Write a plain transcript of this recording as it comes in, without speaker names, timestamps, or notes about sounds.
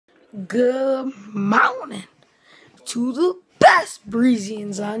Good morning to the best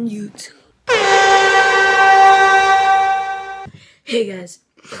Breezians on YouTube. Hey guys,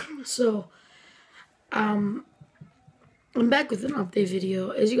 so I'm back with an update video.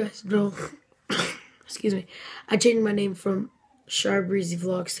 As you guys know, excuse me, I changed my name from Char Breezy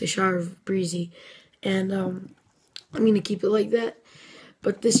Vlogs to Char Breezy, and I'm gonna keep it like that.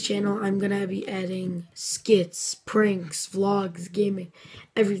 But this channel, I'm gonna be adding skits, pranks, vlogs, gaming,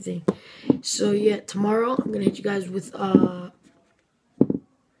 everything. So yeah, tomorrow I'm gonna hit you guys with not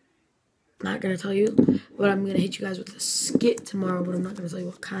gonna tell you, but I'm gonna hit you guys with a skit tomorrow, but I'm not gonna tell you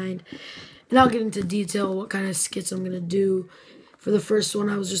what kind. And I'll get into detail what kind of skits I'm gonna do. For the first one,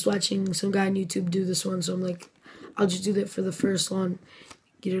 I was just watching some guy on YouTube do this one, so I'm like, I'll just do that for the first one,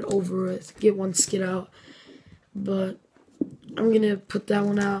 get it over with, get one skit out. But I'm gonna put that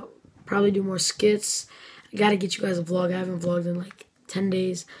one out, probably do more skits. I gotta get you guys a vlog. I haven't vlogged in like 10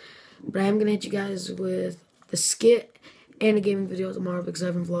 days. But I am gonna hit you guys with the skit and a gaming video tomorrow because I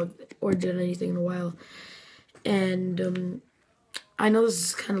haven't vlogged or done anything in a while. And I know this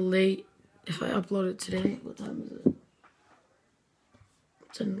is kind of late if I upload it today. What time is it?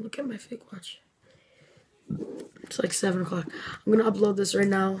 Look at my fake watch. It's like 7 o'clock. I'm gonna upload this right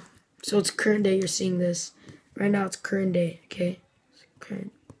now. So it's current day you're seeing this. Right now it's current day, okay? It's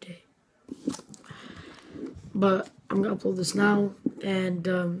current day. But I'm gonna upload this now, and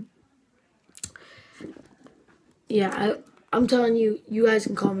yeah, I'm telling you, you guys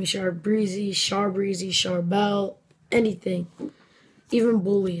can call me Char Breezy, Charbell, anything. Even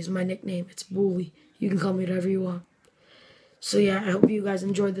Bully is my nickname. It's Bully. You can call me whatever you want. So yeah, I hope you guys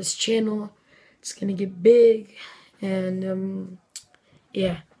enjoyed this channel. It's gonna get big, and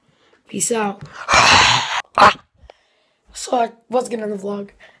yeah, peace out. So I was gonna end the vlog,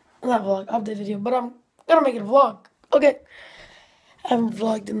 not vlog, update video, but I'm gonna make it a vlog. Okay. I haven't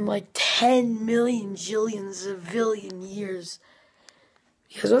vlogged in like 10 million, jillions, a billion years.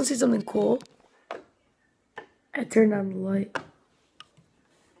 You guys want to see something cool? I turned on the light.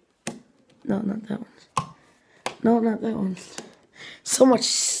 No, not that one. No, not that one. So much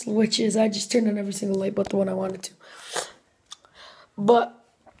switches. I just turned on every single light but the one I wanted to. But,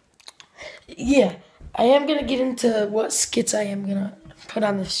 yeah. I am going to get into what skits I am going to put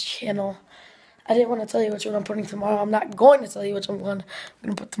on this channel. I didn't want to tell you which one I'm putting tomorrow. I'm not going to tell you which one I'm going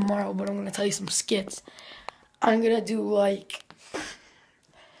to put tomorrow, but I'm going to tell you some skits. I'm going to do, like,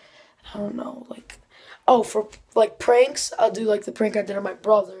 I don't know, like, oh, for, like, pranks, I'll do, like, the prank I did on my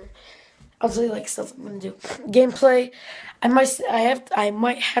brother. I'll tell you, like, stuff I'm going to do. Gameplay, I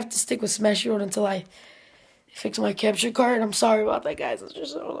might have to stick with Smash Road until I fix my capture card. I'm sorry about that, guys. It's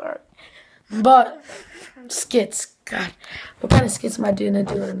just so hard. But skits, God, what kind of skits am I going to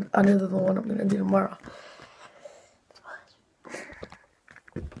do other than the one I'm going to do tomorrow?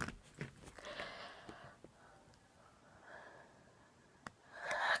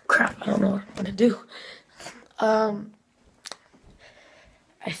 Crap, I don't know what I'm going to do. I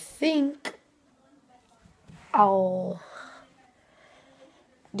think I'll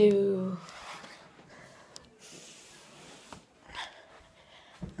do...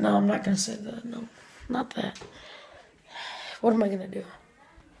 No, I'm not going to say that. No, not that. What am I going to do?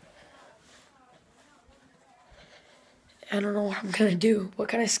 I don't know what I'm going to do. What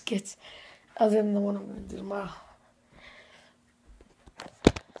kind of skits other than the one I'm going to do tomorrow?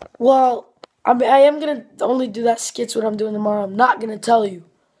 Well, I am going to only do that skits what I'm doing tomorrow. I'm not going to tell you.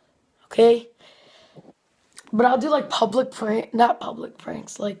 Okay? But I'll do like not public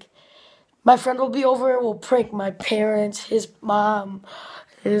pranks. Like, my friend will be over, we'll prank my parents, his mom,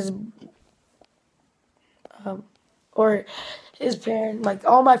 or his parent, like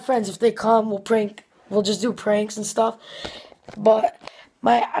all my friends, if they come, we'll just do pranks and stuff. But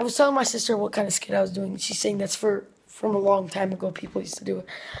I was telling my sister what kind of skit I was doing. She's saying that's from a long time ago, people used to do it.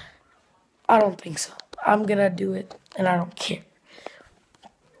 I don't think so. I'm gonna do it, and I don't care.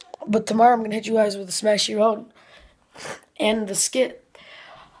 But tomorrow I'm gonna hit you guys with the Smash Your Own and the skit.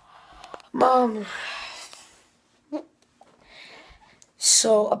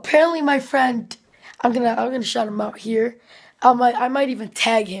 So apparently my friend, I'm gonna shout him out here. I might even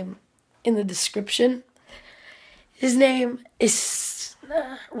tag him in the description. His name is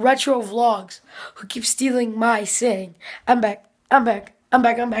Retro Vlogs, who keeps stealing my saying, I'm back, I'm back, I'm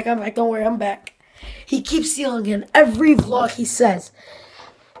back, I'm back, I'm back, don't worry, I'm back. He keeps stealing in every vlog he says.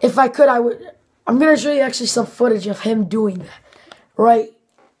 If I could, I would. I'm gonna show you actually some footage of him doing that right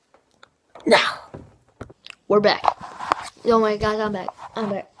now. We're back. Don't worry, guys, I'm back. I'm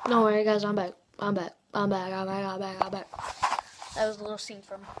back. Don't worry, guys, I'm back. I'm back. I'm back. I'm back. I'm back. I'm back. That was a little scene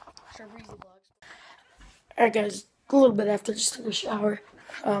from Char Breezy Vlogs. Alright, guys. A little bit after, just took a shower.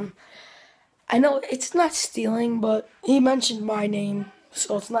 I know it's not stealing, but he mentioned my name,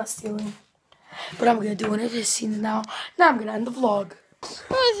 so it's not stealing. But I'm gonna do one of his scenes now. Now I'm gonna end the vlog.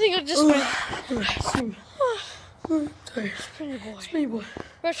 I think I just went. Sorry. Springy boy. It's me, boy.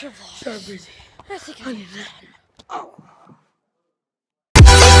 Retro vlog. Sorry, Breezy. I think I need that. Oh.